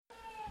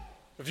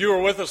If you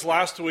were with us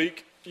last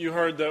week, you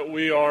heard that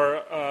we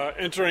are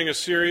entering a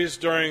series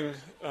during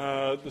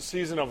the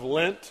season of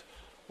Lent,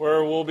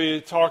 where we'll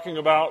be talking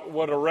about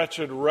what a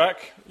wretched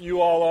wreck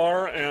you all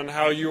are and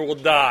how you will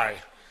die.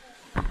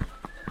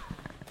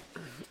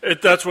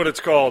 That's what it's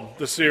called,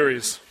 the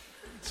series.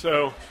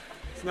 So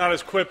it's not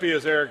as quippy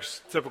as Eric's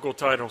typical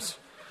titles.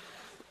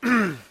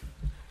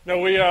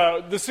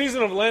 No, the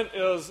season of Lent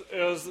is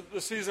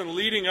the season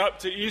leading up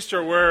to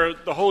Easter, where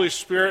the Holy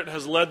Spirit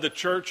has led the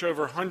church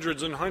over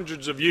hundreds and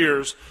hundreds of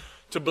years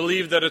to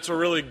believe that it's a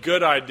really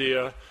good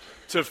idea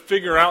to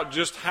figure out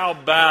just how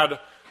bad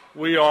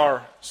we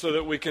are so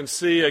that we can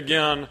see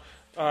again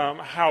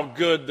how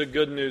good the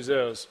good news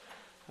is.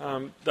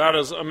 That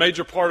is a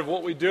major part of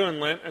what we do in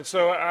Lent, and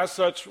so as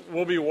such,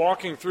 we'll be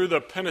walking through the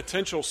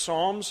penitential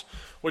Psalms,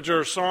 which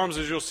are Psalms,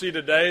 as you'll see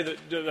today,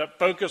 that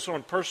focus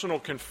on personal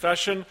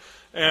confession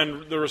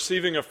and the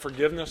receiving of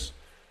forgiveness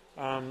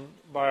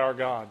by our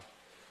God.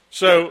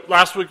 So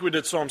last week we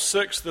did Psalm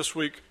 6, this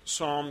week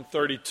Psalm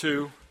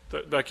 32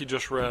 that Becky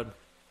just read.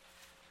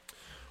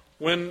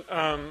 When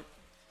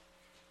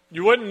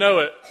you wouldn't know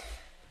it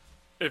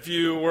if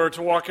you were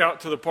to walk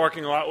out to the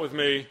parking lot with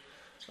me,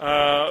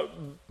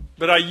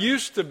 but I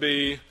used to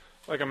be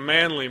like a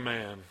manly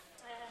man.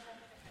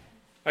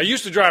 I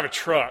used to drive a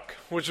truck,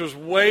 which was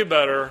way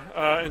better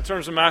in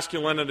terms of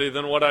masculinity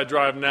than what I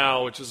drive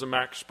now, which is a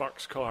Max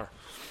Sparks car.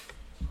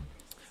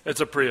 It's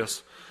a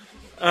Prius.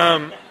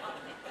 I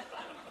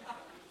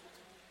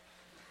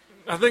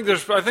think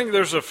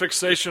there's a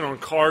fixation on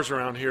cars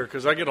around here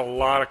because I get a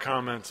lot of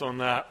comments on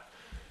that.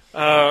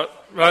 But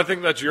I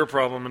think that's your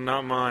problem and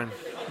not mine.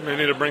 You may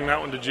need to bring that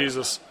one to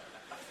Jesus.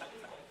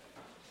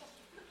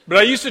 But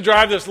I used to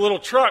drive this little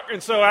truck,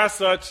 and so as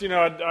such,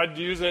 I'd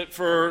use it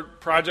for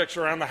projects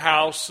around the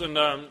house and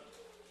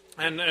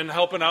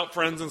helping out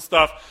friends and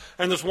stuff.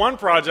 And this one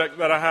project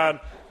that I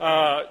had,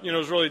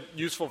 was really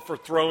useful for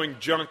throwing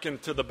junk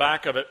into the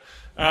back of it.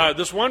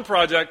 This one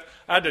project,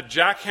 I had to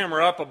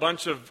jackhammer up a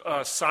bunch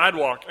of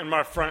sidewalk in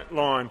my front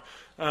lawn.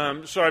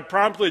 So I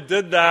promptly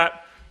did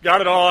that,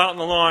 got it all out in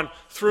the lawn,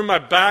 threw my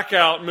back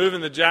out,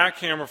 moving the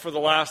jackhammer for the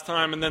last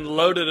time, and then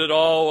loaded it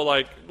all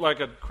like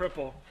a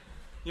cripple,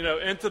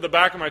 into the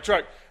back of my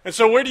truck. And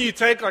so where do you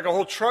take like a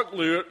whole truck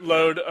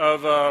load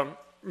of,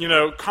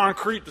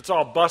 concrete that's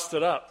all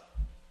busted up?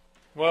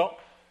 Well,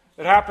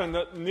 it happened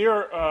that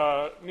near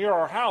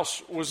our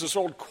house was this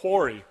old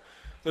quarry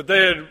that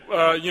they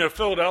had,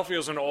 Philadelphia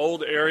is an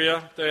old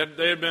area. They had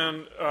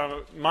been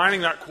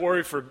mining that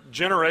quarry for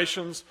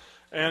generations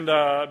and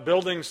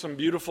building some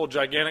beautiful,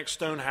 gigantic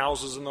stone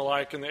houses and the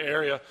like in the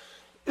area.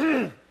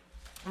 But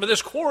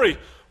this quarry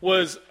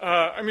was,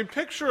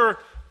 picture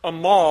a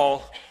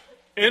mall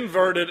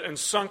inverted and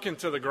sunk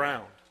into the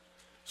ground.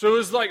 So it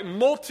was like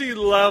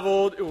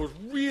multi-leveled. It was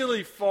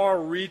really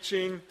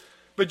far-reaching.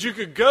 But you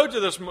could go to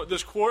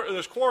this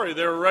quarry.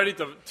 They were ready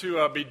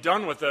to be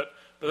done with it.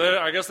 But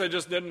I guess they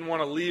just didn't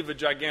want to leave a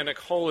gigantic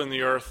hole in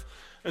the earth.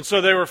 And so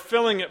they were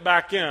filling it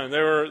back in. They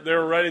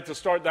were ready to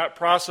start that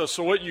process.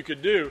 So what you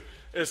could do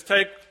is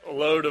take a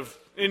load of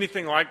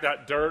anything like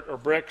that, dirt or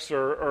bricks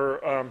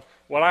or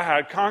what I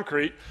had,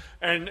 concrete,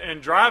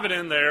 and drive it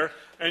in there.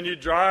 And you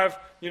drive,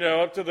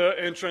 up to the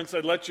entrance.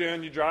 They'd let you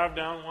in. You drive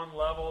down one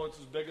level. It's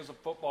as big as a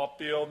football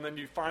field. And then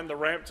you find the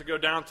ramp to go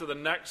down to the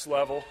next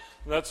level.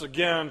 And that's,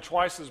 again,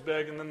 twice as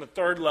big. And then the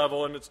third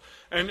level.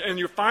 And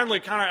you're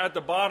finally kind of at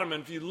the bottom.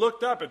 And if you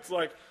looked up, it's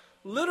like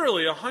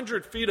literally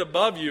 100 feet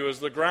above you is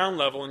the ground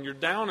level. And you're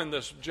down in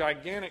this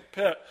gigantic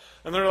pit.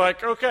 And they're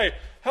like, okay,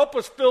 help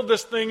us fill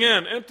this thing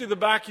in. Empty the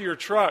back of your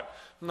truck.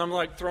 And I'm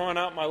like throwing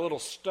out my little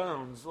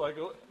stones.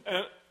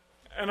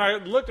 And I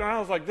looked around, I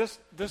was like,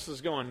 this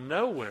is going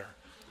nowhere.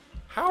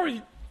 How are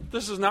you?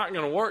 This is not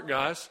going to work,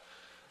 guys.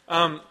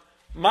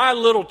 My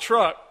little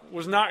truck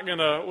was not going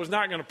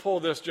to pull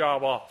this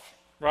job off,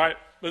 right?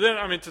 But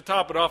then, to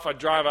top it off, I'd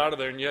drive out of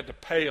there, and you had to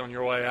pay on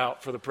your way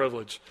out for the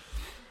privilege,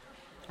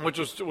 which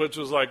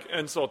was like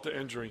insult to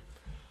injury.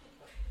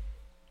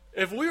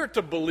 If we are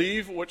to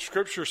believe what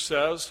Scripture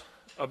says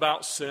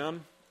about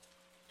sin,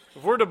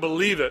 if we're to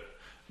believe it,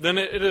 then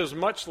it is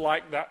much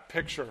like that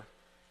picture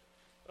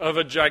of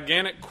a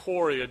gigantic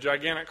quarry, a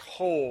gigantic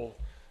hole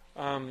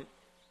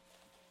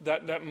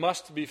that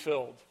must be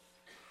filled.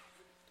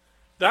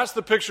 That's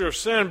the picture of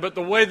sin, but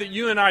the way that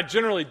you and I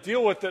generally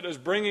deal with it is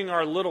bringing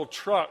our little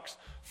trucks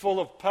full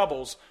of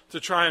pebbles to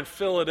try and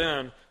fill it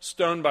in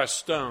stone by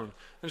stone.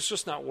 And it's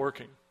just not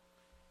working.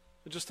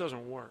 It just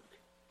doesn't work.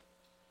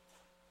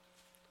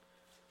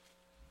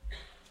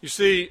 You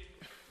see,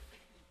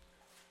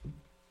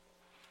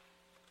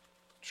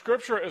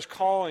 Scripture is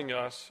calling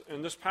us,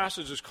 and this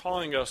passage is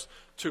calling us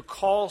to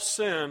call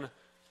sin,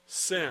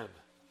 sin.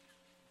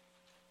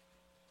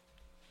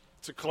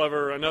 It's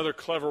another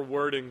clever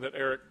wording that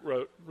Eric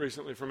wrote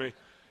recently for me.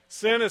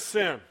 Sin is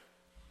sin.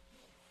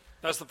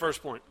 That's the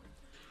first point.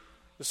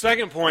 The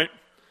second point,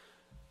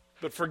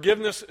 but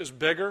forgiveness is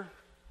bigger.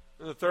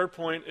 And the third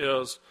point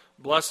is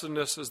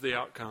blessedness is the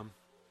outcome.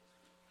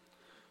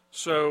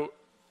 So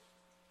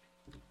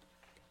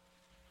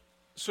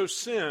So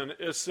sin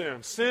is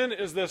sin. Sin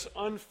is this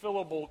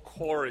unfillable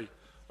quarry,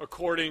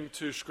 according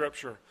to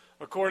Scripture,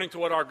 according to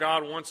what our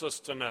God wants us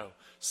to know.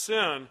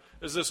 Sin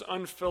is this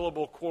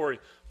unfillable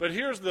quarry. But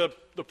here's the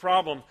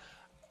problem.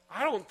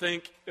 I don't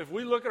think if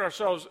we look at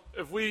ourselves,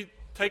 if we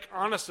take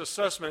honest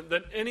assessment,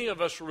 that any of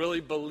us really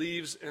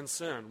believes in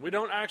sin. We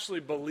don't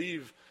actually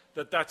believe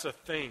that that's a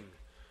thing.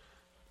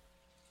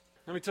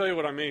 Let me tell you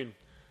what I mean.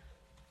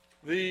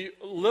 The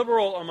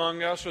liberal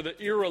among us, or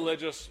the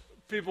irreligious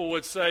people,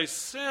 would say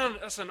sin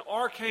is an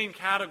arcane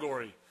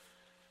category.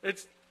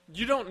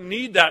 You don't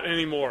need that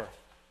anymore.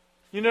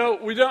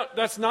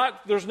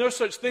 There's no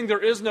such thing. There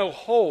is no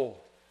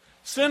whole.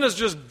 Sin is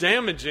just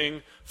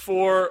damaging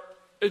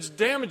it's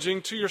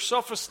damaging to your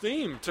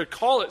self-esteem. To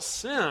call it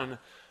sin,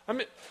 I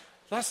mean,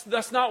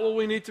 that's not what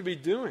we need to be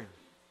doing.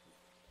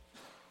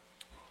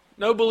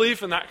 No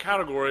belief in that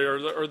category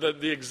or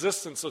the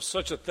existence of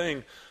such a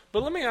thing.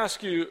 But let me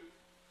ask you,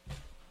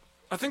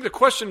 I think the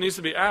question needs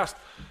to be asked,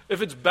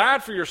 if it's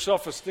bad for your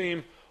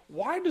self-esteem,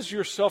 why does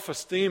your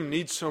self-esteem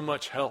need so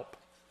much help?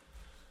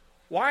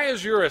 Why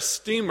is your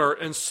esteemer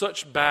in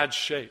such bad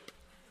shape?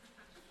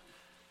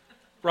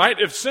 Right?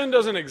 If sin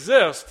doesn't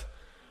exist,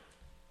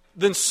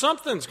 then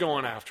something's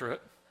going after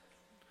it.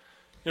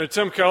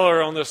 Tim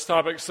Keller on this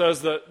topic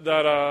says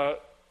that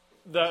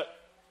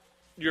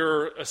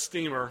your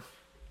esteemer,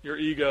 your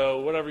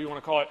ego, whatever you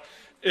want to call it,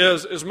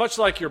 is much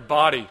like your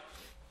body.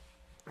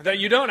 That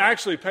you don't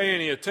actually pay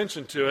any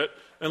attention to it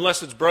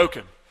unless it's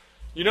broken.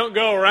 You don't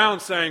go around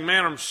saying,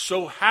 man, I'm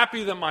so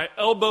happy that my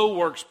elbow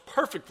works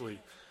perfectly.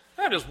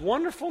 That is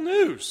wonderful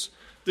news.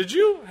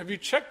 Have you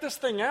checked this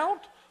thing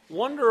out?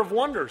 Wonder of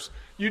wonders.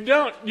 You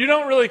don't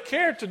really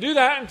care to do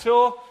that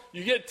until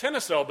you get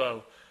tennis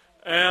elbow.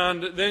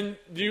 And then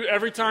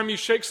every time you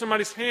shake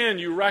somebody's hand,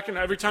 you reckon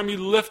every time you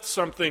lift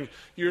something,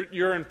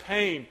 you're in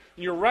pain.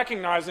 You're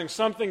recognizing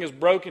something is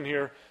broken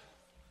here.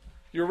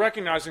 You're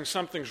recognizing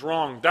something's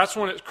wrong. That's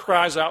when it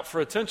cries out for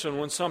attention,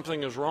 when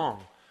something is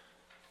wrong.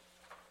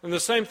 And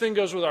the same thing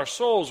goes with our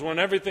souls. When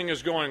everything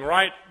is going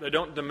right, they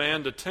don't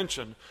demand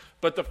attention.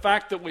 But the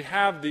fact that we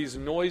have these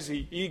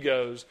noisy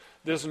egos,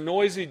 this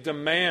noisy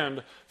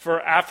demand for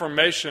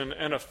affirmation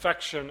and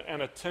affection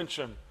and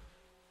attention,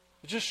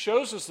 it just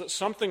shows us that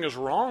something is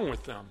wrong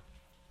with them.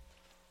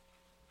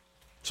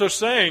 So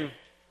saying,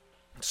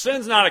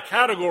 sin's not a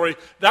category,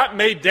 that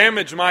may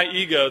damage my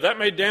ego, that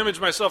may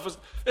damage myself,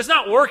 it's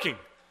not working.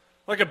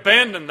 Like,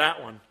 abandon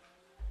that one.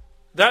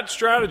 That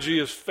strategy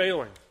is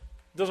failing.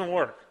 It doesn't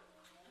work.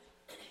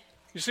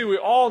 You see, we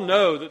all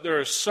know that there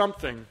is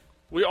something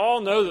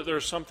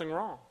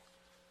wrong.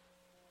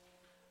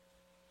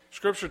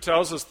 Scripture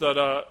tells us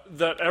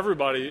that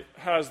everybody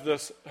has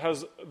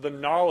the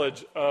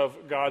knowledge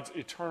of God's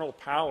eternal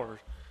power.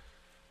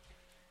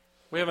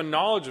 We have a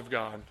knowledge of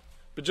God,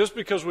 but just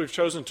because we've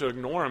chosen to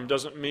ignore Him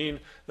doesn't mean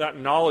that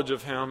knowledge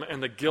of Him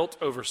and the guilt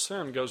over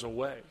sin goes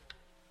away.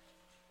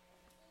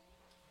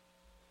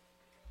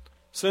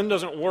 Sin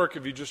doesn't work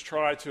if you just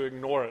try to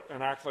ignore it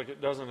and act like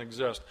it doesn't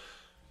exist.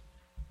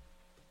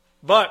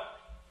 But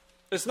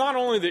it's not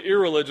only the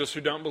irreligious who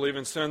don't believe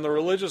in sin, the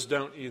religious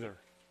don't either.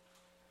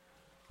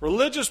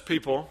 Religious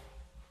people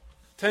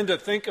tend to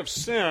think of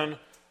sin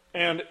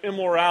and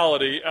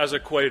immorality as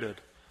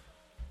equated.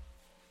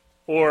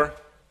 Or,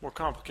 more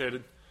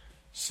complicated,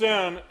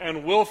 sin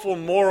and willful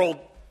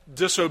moral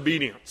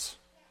disobedience.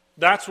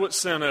 That's what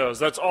sin is.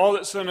 That's all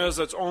that sin is.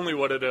 That's only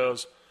what it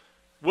is.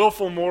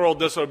 Willful moral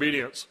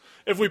disobedience.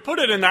 If we put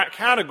it in that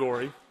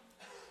category,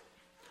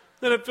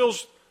 then it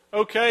feels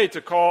okay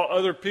to call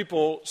other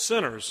people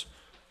sinners.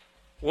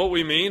 What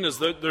we mean is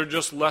that they're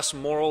just less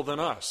moral than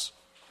us.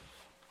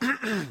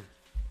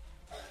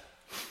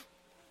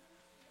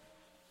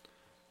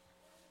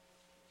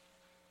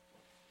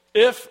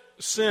 If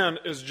sin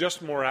is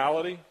just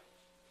morality,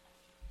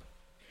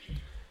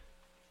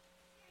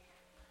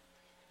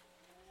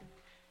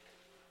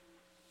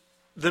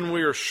 then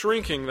we are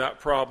shrinking that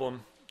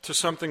problem to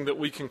something that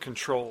we can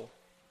control.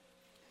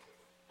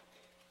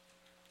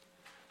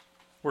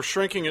 We're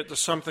shrinking it to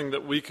something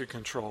that we could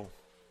control.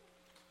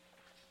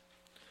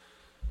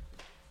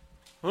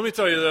 Let me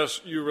tell you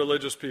this, you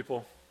religious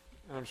people,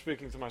 and I'm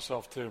speaking to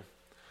myself too.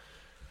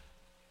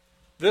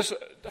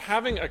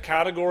 Having a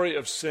category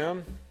of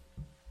sin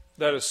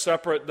that is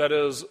separate, that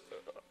is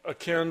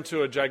akin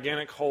to a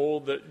gigantic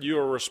hole that you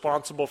are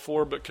responsible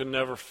for but can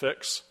never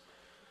fix.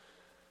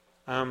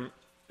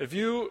 If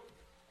you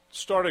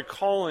started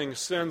calling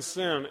sin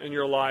in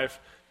your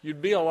life,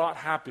 you'd be a lot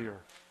happier.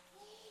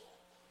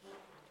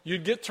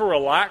 You'd get to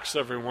relax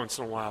every once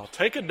in a while.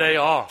 Take a day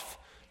off.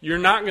 You're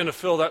not going to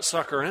fill that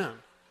sucker in.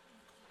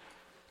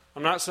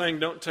 I'm not saying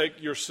don't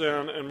take your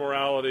sin and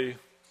morality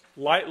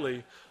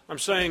lightly. I'm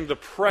saying the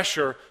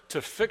pressure to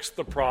fix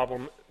the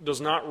problem does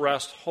not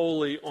rest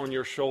wholly on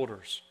your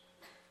shoulders.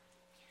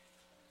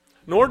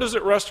 Nor does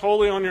it rest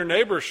wholly on your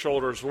neighbor's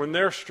shoulders when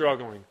they're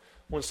struggling,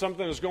 when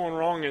something is going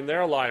wrong in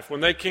their life,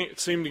 when they can't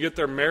seem to get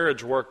their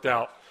marriage worked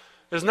out.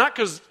 It's not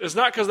because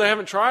they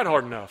haven't tried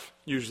hard enough,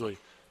 usually.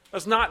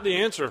 That's not the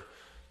answer.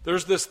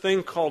 There's this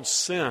thing called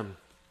sin.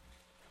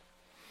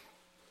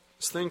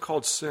 This thing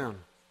called sin.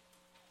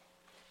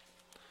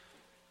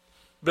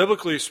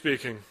 Biblically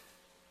speaking,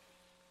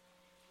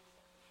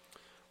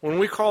 when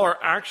we call our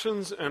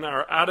actions and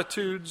our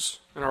attitudes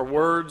and our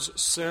words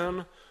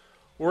sin,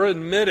 we're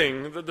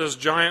admitting that this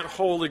giant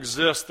hole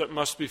exists that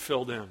must be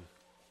filled in.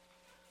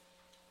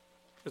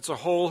 It's a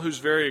hole whose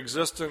very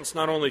existence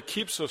not only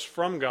keeps us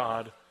from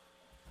God,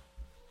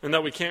 and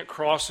that we can't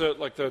cross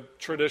it like the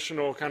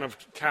traditional kind of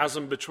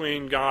chasm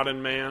between God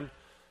and man.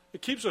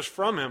 It keeps us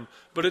from Him,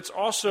 but it's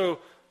also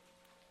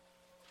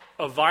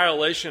a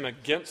violation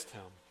against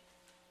Him.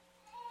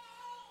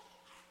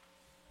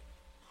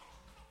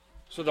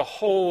 So the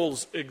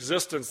hole's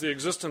existence, the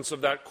existence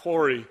of that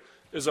quarry,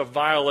 is a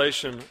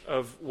violation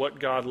of what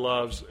God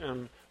loves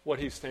and what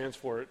He stands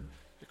for. It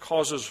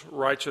causes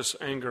righteous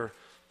anger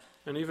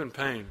and even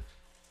pain.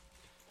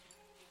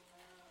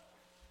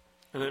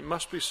 And it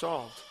must be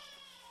solved.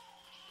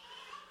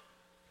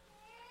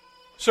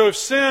 So if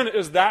sin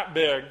is that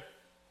big,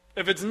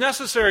 if it's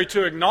necessary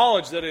to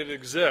acknowledge that it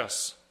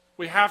exists,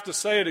 we have to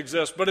say it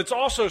exists, but it's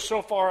also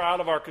so far out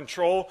of our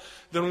control,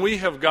 then we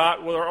have got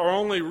our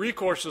only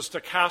recourse is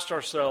to cast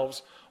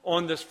ourselves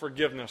on this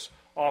forgiveness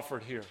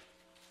offered here.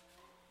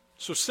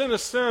 So sin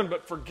is sin,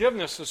 but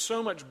forgiveness is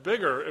so much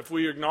bigger if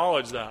we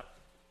acknowledge that,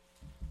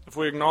 if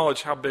we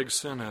acknowledge how big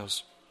sin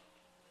is.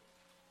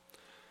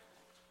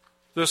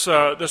 This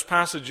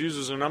passage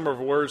uses a number of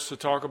words to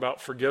talk about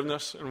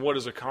forgiveness and what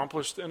is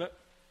accomplished in it.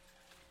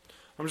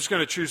 I'm just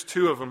going to choose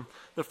two of them.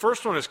 The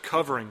first one is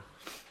covering.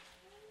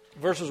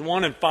 Verses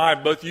 1 and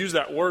 5 both use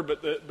that word, but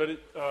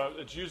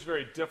it's used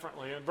very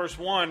differently. In verse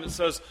 1, it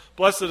says,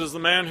 "Blessed is the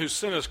man whose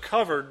sin is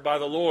covered by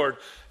the Lord."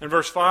 In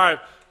verse 5,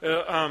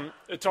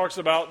 it talks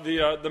about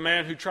the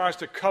man who tries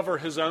to cover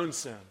his own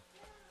sin.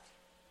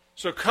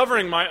 So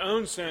covering my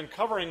own sin,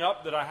 covering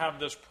up that I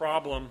have this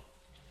problem,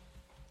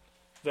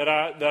 that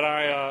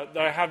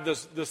I have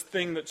this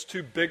thing that's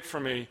too big for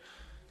me,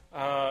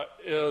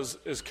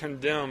 is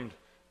condemned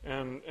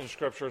in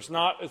Scripture. It's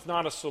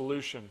not a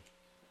solution.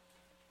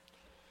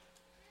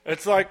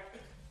 It's like,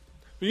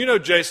 you know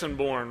Jason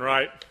Bourne,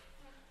 right?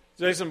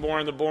 Jason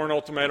Bourne, The Bourne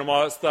Ultimatum,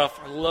 all that stuff.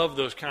 I love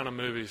those kind of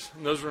movies.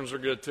 And those ones are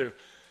good too.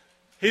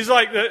 He's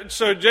like,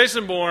 so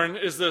Jason Bourne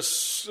is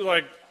this,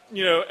 like,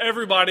 you know,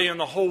 everybody in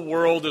the whole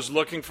world is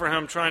looking for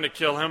him, trying to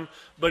kill him,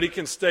 but he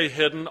can stay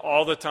hidden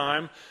all the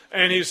time.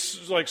 And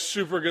he's like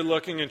super good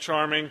looking and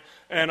charming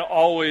and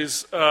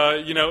always,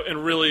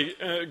 in really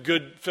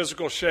good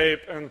physical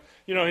shape. And,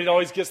 you know, he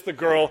always gets the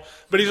girl,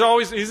 but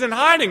he's in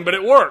hiding, but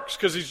it works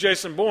because he's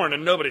Jason Bourne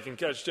and nobody can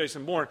catch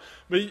Jason Bourne.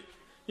 But,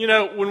 you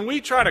know, when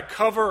we try to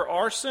cover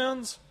our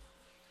sins,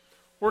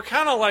 we're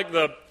kind of like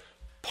the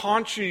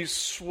paunchy,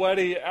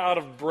 sweaty, out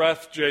of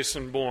breath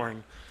Jason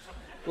Bourne.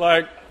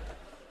 Like,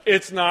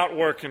 it's not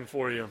working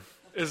for you.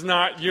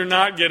 You're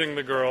not getting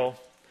the girl.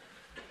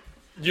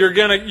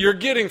 You're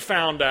getting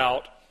found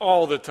out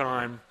all the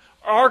time.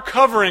 Our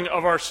covering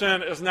of our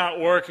sin is not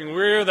working.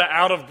 We're the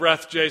out of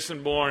breath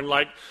Jason Bourne,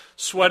 like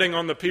sweating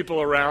on the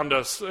people around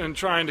us and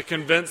trying to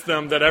convince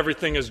them that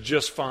everything is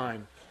just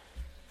fine.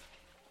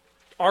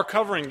 Our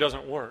covering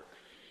doesn't work.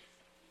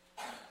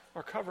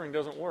 Our covering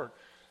doesn't work.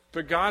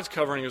 But God's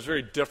covering is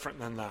very different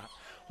than that.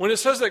 When it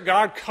says that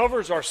God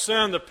covers our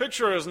sin, the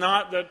picture is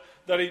not that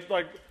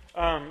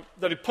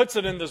he puts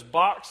it in this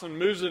box and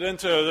moves it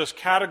into this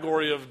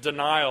category of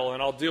denial,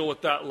 and I'll deal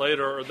with that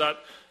later,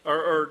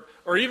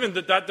 or even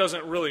that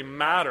doesn't really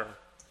matter.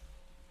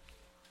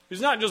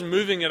 He's not just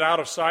moving it out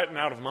of sight and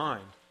out of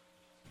mind.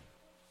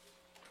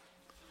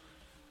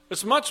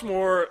 It's much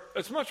more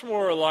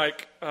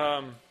like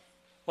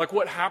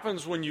what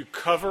happens when you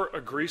cover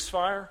a grease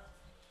fire.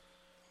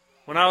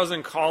 When I was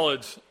in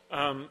college,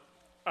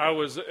 I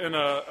was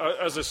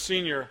as a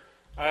senior,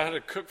 I had to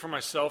cook for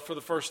myself for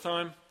the first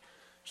time.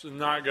 Which did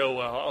not go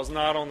well. I was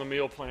not on the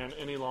meal plan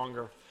any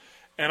longer.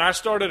 And I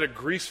started a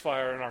grease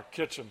fire in our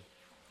kitchen.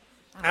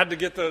 I had to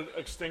get the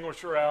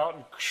extinguisher out,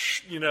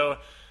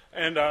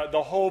 and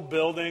the whole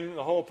building,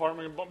 the whole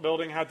apartment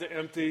building had to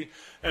empty.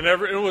 And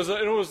it was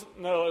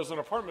an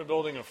apartment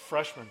building of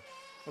freshmen.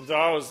 And so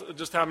I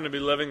just happened to be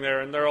living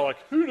there, and they're all like,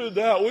 "Who did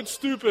that? What's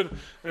stupid?"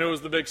 And it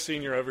was the big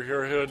senior over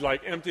here who had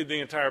emptied the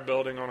entire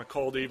building on a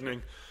cold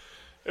evening.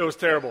 It was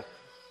terrible.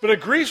 But a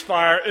grease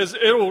fire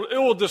it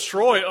will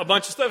destroy a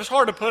bunch of stuff. It's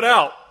hard to put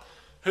out.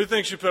 Who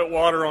thinks you put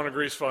water on a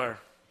grease fire?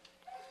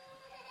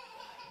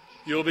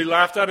 You'll be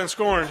laughed at and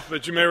scorned,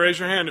 but you may raise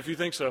your hand if you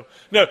think so.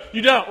 No,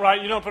 you don't, right?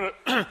 You don't put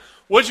it.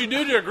 What you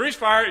do to a grease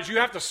fire is you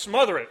have to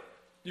smother it.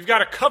 You've got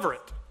to cover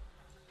it.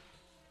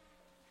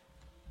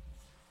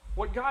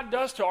 What God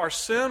does to our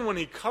sin when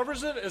He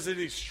covers it is that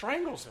He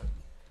strangles it.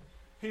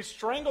 He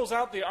strangles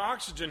out the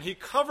oxygen. He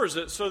covers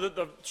it so that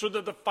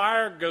the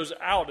fire goes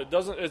out. It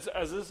doesn't. It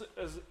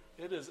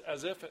is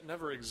as if it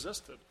never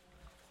existed.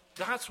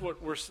 That's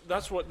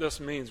what this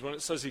means when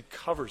it says He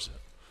covers it.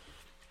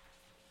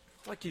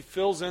 It's like He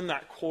fills in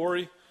that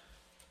quarry,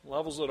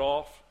 levels it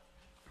off,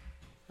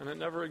 and it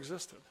never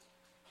existed.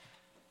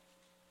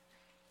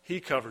 He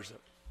covers it.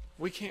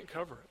 We can't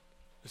cover it.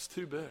 It's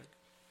too big.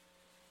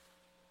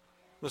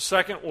 The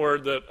second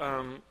word that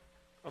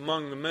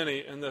among the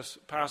many in this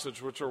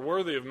passage, which are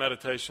worthy of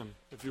meditation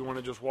if you want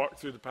to just walk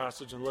through the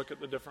passage and look at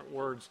the different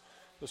words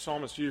the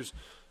psalmist used.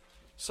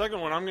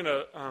 Second one I'm going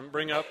to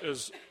bring up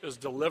is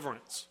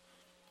deliverance.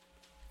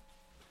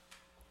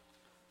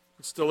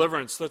 It's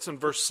deliverance. That's in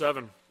verse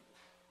 7.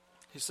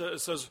 It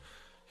says,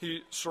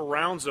 he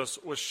surrounds us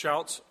with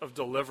shouts of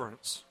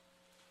deliverance.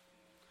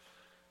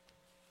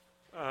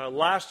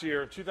 Last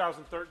year, in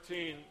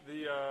 2013,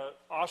 the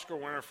Oscar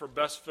winner for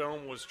Best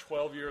Film was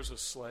 12 Years a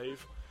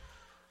Slave.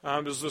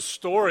 It was the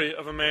story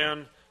of a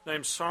man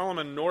named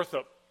Solomon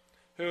Northup,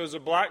 who was a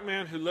black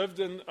man who lived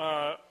in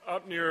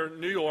up near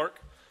New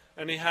York,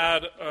 and he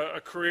had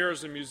a career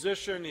as a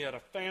musician. He had a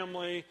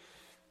family,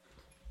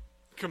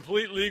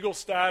 complete legal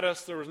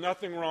status. There was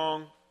nothing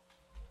wrong.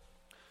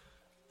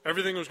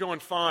 Everything was going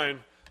fine,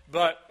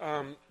 but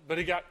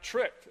he got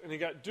tricked and he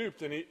got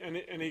duped and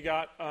he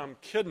got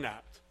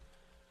kidnapped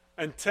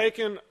and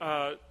taken,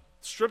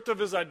 stripped of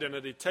his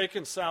identity,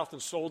 taken south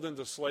and sold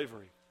into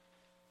slavery.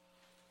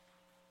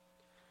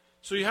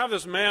 So you have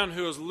this man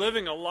who is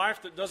living a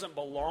life that doesn't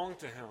belong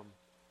to him.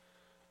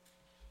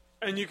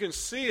 And you can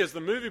see as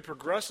the movie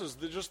progresses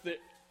the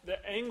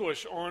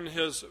anguish on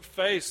his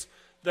face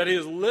that he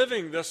is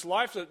living this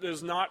life that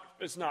is not,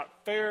 it's not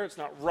fair, it's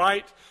not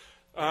right.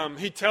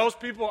 He tells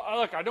people,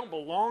 look, I don't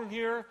belong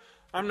here.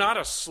 I'm not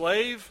a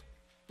slave.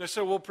 They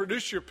say, well,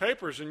 produce your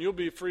papers and you'll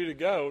be free to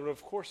go. And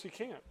of course he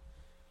can't.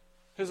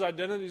 His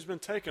identity's been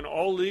taken.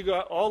 All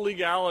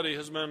legality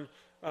has been,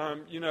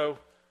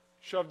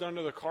 shoved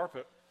under the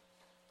carpet.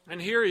 And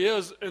here he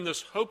is in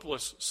this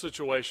hopeless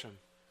situation.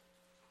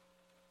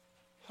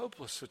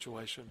 Hopeless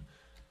situation.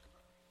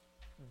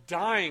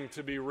 Dying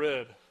to be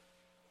rid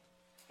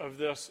of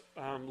this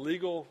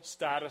legal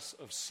status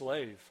of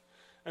slave.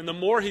 And the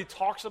more he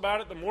talks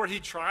about it, the more he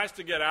tries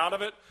to get out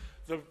of it,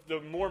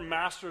 the more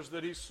masters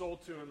that he's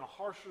sold to, and the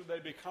harsher they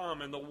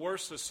become, and the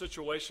worse his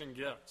situation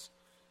gets.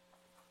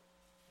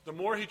 The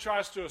more he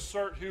tries to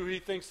assert who he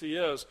thinks he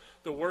is,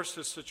 the worse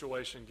his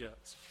situation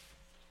gets.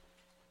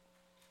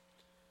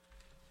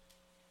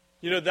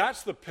 You know,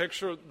 that's the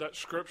picture that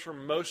Scripture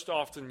most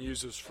often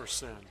uses for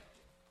sin.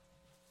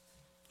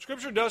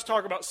 Scripture does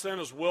talk about sin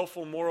as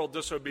willful moral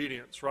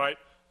disobedience, right?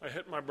 I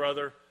hit my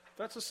brother.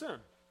 That's a sin.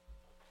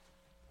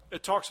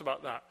 It talks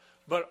about that.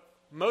 But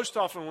most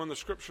often when the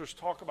Scriptures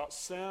talk about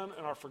sin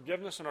and our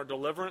forgiveness and our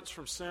deliverance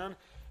from sin,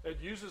 it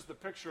uses the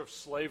picture of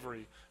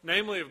slavery,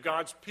 namely of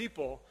God's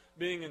people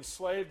being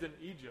enslaved in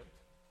Egypt,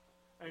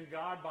 and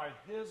God, by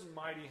His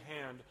mighty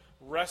hand,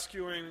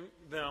 rescuing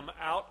them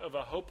out of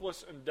a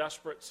hopeless and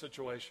desperate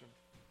situation.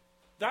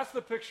 That's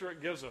the picture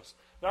it gives us.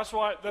 That's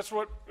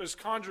what is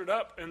conjured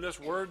up in this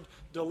word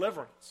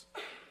deliverance.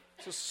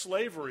 It's a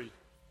slavery.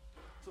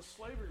 It's a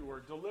slavery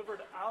word, delivered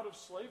out of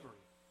slavery.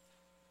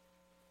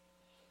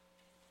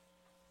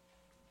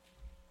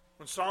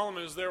 When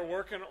Solomon is there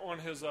working on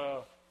his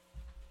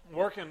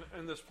working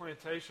in this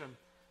plantation,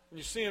 and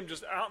you see him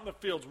just out in the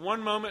fields.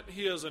 One moment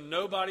he is a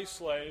nobody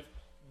slave,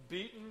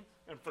 beaten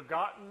and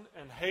forgotten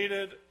and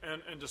hated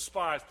and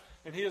despised.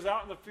 And he is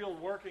out in the field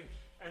working.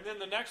 And then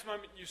the next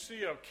moment you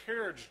see a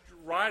carriage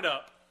ride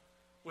up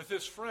with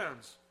his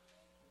friends,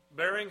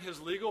 bearing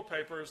his legal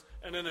papers,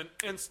 and in an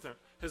instant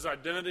his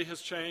identity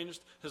has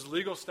changed, his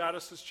legal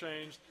status has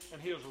changed,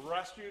 and he is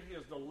rescued, he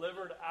is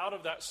delivered out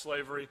of that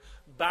slavery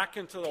back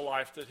into the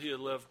life that he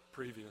had lived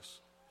previous.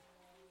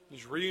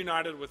 He's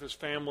reunited with his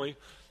family.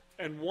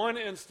 In one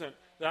instant,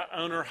 that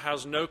owner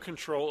has no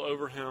control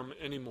over him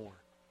anymore.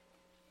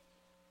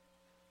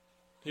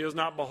 He is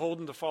not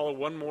beholden to follow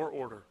one more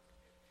order.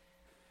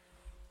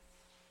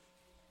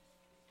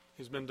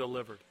 He's been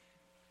delivered.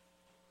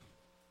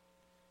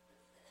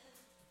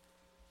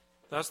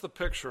 That's the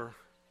picture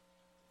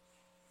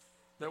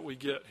that we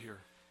get here.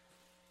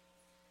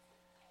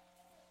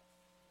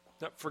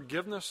 That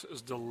forgiveness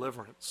is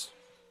deliverance.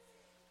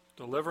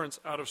 Deliverance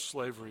out of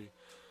slavery.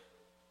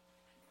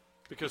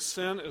 Because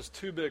sin is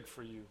too big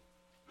for you.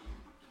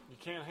 You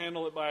can't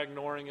handle it by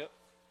ignoring it.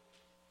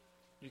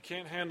 You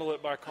can't handle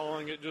it by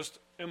calling it just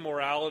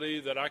immorality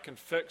that I can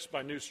fix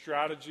by new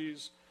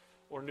strategies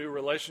or new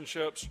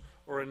relationships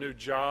or a new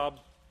job.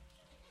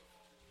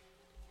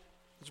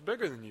 It's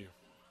bigger than you.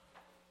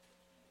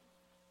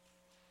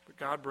 But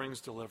God brings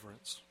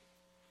deliverance.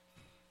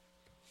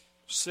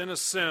 Sin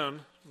is sin,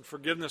 and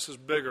forgiveness is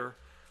bigger.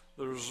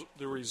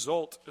 The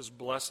result is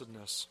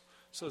blessedness.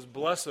 It says,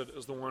 blessed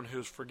is the one who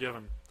is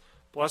forgiven.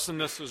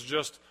 Blessedness is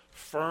just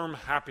firm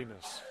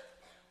happiness.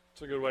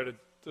 It's a good way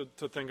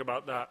to think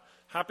about that.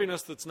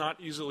 Happiness that's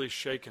not easily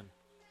shaken.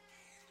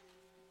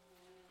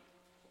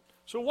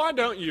 So why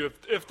don't you,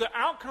 if the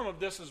outcome of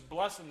this is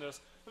blessedness,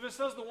 if it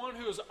says the one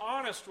who is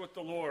honest with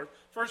the Lord,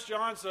 1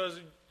 John says,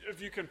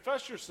 if you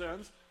confess your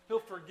sins, He'll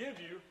forgive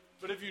you.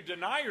 But if you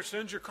deny your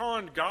sins, you're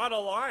calling God a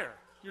liar.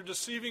 You're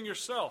deceiving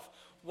yourself.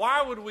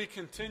 Why would we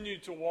continue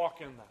to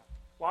walk in that?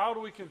 Why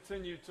would we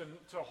continue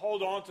to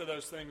hold on to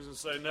those things and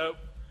say, nope,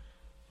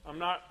 I'm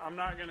not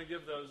going to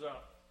give those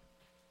up.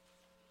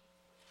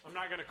 I'm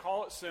not going to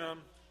call it sin.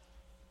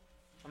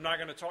 I'm not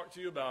going to talk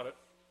to you about it.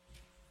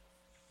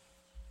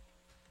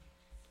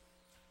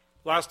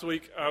 Last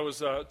week, I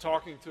was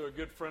talking to a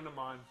good friend of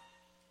mine,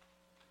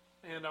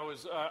 and I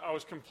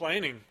was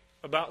complaining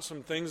about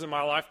some things in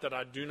my life that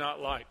I do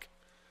not like.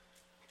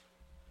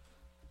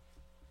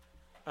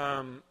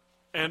 And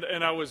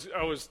I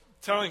was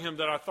telling him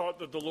that I thought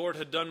that the Lord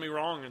had done me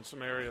wrong in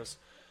some areas.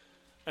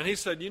 And he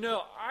said,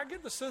 I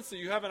get the sense that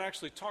you haven't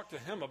actually talked to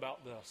him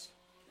about this.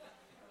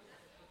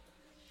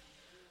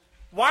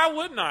 Why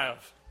wouldn't I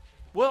have?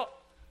 Well,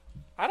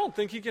 I don't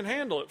think he can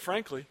handle it,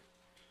 frankly.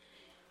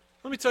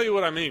 Let me tell you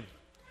what I mean.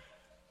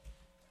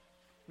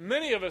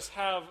 Many of us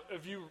have,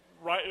 if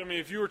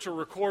you were to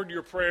record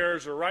your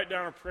prayers or write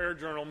down a prayer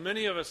journal,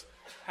 many of us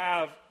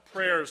have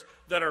prayers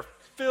that are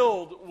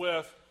filled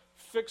with,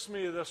 fix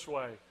me this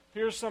way.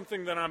 Here's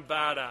something that I'm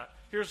bad at.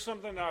 Here's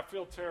something that I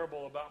feel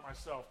terrible about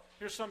myself.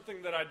 Here's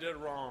something that I did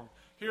wrong.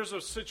 Here's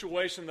a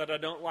situation that I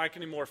don't like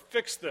anymore.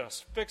 Fix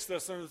this.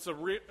 And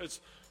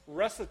it's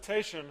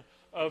recitation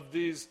of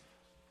these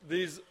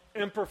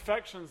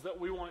imperfections that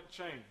we want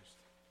changed.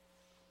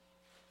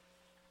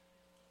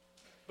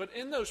 But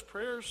in those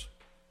prayers,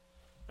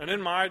 and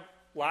in my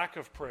lack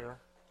of prayer,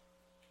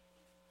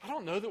 I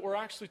don't know that we're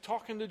actually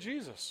talking to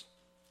Jesus.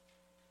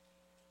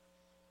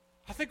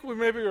 I think we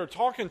maybe are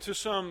talking to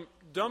some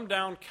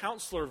dumbed-down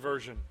counselor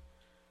version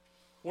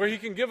where he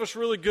can give us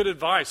really good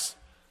advice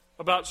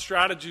about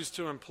strategies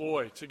to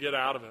employ to get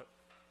out of it,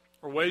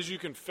 or ways you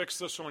can fix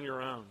this on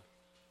your own,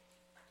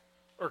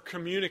 or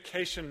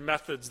communication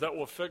methods that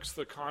will fix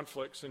the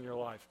conflicts in your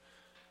life.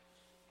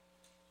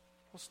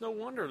 Well, it's no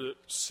wonder that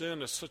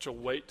sin is such a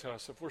weight to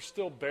us. If we're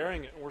still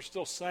bearing it and we're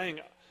still saying,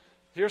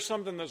 here's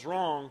something that's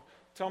wrong,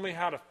 tell me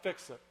how to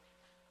fix it.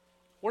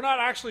 We're not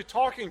actually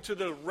talking to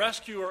the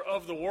rescuer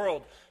of the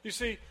world. You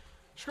see,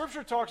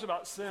 Scripture talks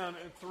about sin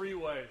in three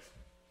ways.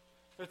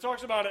 It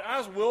talks about it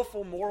as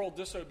willful moral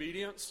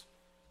disobedience,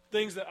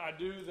 things that I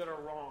do that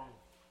are wrong,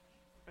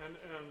 and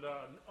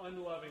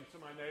unloving to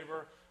my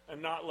neighbor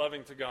and not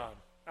loving to God.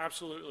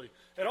 Absolutely.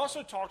 It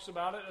also talks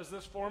about it as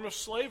this form of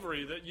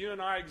slavery that you and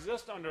I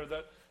exist under,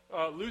 that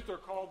Luther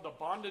called the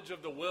bondage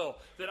of the will,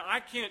 that I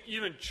can't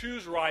even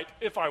choose right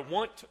if I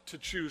want to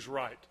choose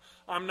right.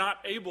 I'm not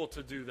able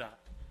to do that.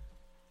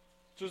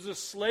 So there's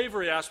this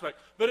slavery aspect.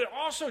 But it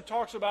also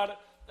talks about it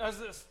as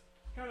this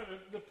kind of,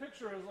 the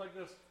picture is like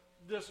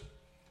this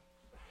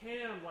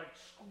hand like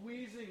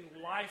squeezing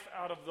life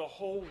out of the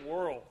whole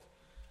world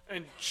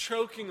and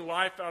choking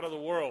life out of the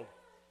world.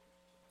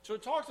 So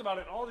it talks about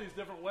it in all these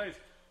different ways.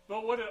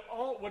 But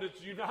what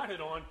it's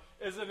united on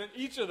is that in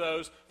each of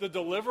those, the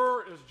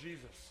deliverer is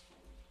Jesus.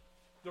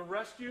 The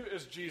rescue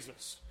is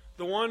Jesus.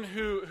 The one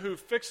who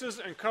fixes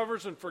and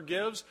covers and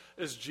forgives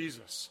is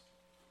Jesus.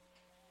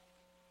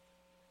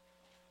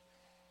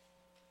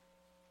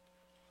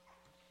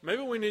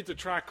 Maybe we need to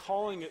try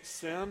calling it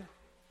sin.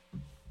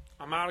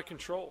 I'm out of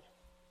control.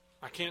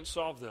 I can't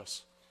solve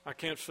this. I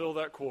can't fill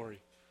that quarry.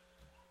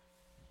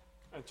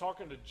 And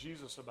talking to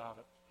Jesus about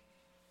it.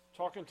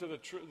 Talking to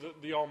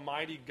the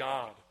Almighty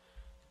God,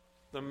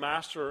 the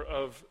master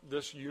of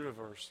this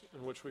universe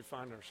in which we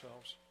find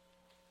ourselves.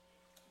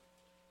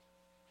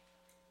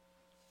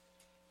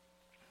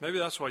 Maybe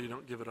that's why you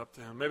don't give it up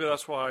to him. Maybe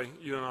that's why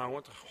you and I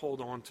want to hold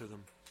on to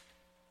them.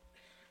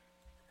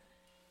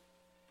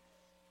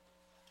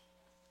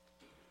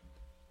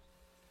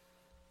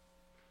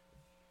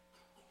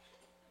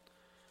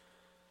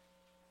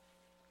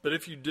 But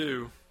if you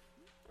do,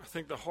 I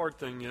think the hard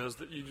thing is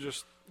that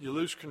you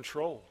lose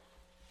control.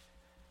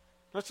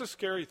 That's a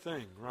scary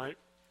thing, right?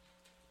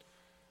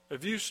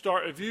 If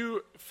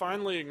you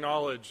finally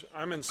acknowledge,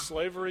 I'm in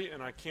slavery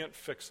and I can't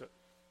fix it.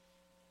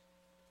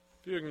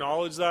 If you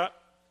acknowledge that,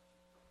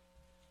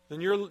 then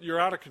you're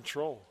out of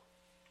control.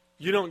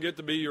 You don't get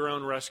to be your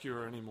own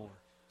rescuer anymore.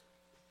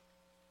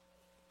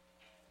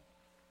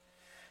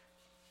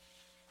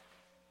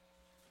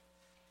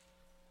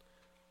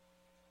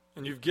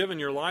 And you've given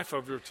your life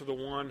over to the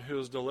one who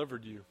has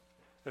delivered you.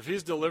 If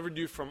he's delivered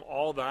you from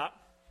all that,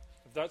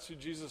 if that's who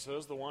Jesus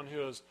is, the one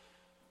who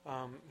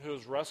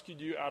has rescued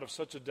you out of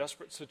such a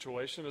desperate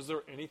situation, is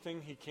there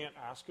anything he can't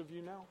ask of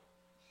you now?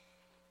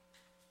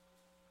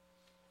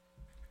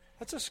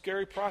 That's a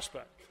scary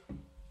prospect.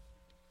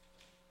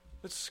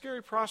 It's a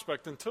scary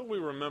prospect until we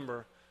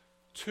remember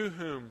to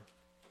whom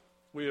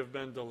we have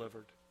been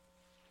delivered.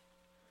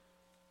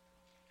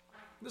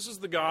 This is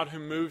the God who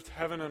moved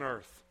heaven and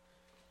earth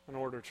in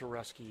order to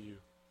rescue you,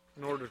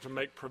 in order to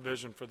make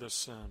provision for this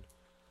sin.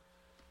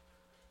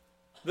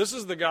 This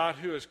is the God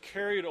who has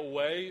carried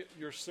away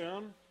your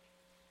sin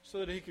so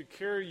that he could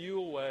carry you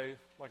away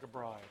like a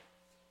bride.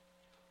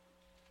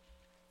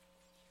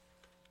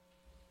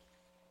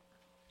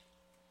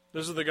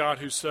 This is the God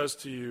who says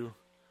to you,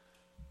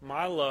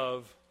 my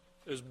love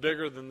is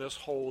bigger than this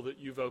hole that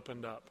you've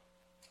opened up.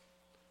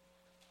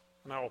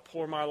 And I will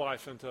pour my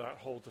life into that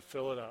hole to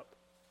fill it up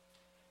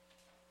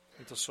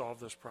and to solve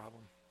this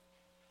problem.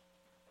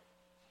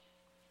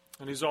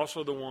 And he's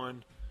also the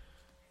one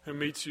who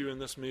meets you in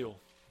this meal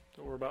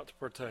that we're about to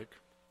partake.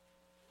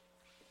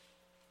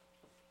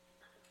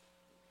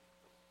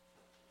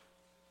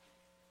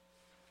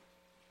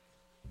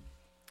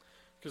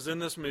 Because in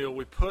this meal,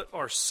 we put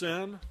our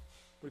sin,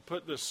 we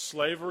put this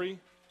slavery,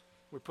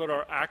 we put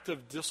our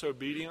active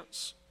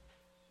disobedience,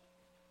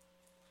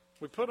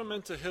 we put them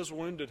into his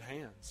wounded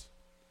hands.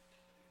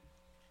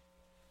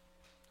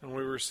 And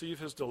we receive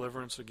his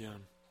deliverance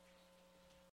again.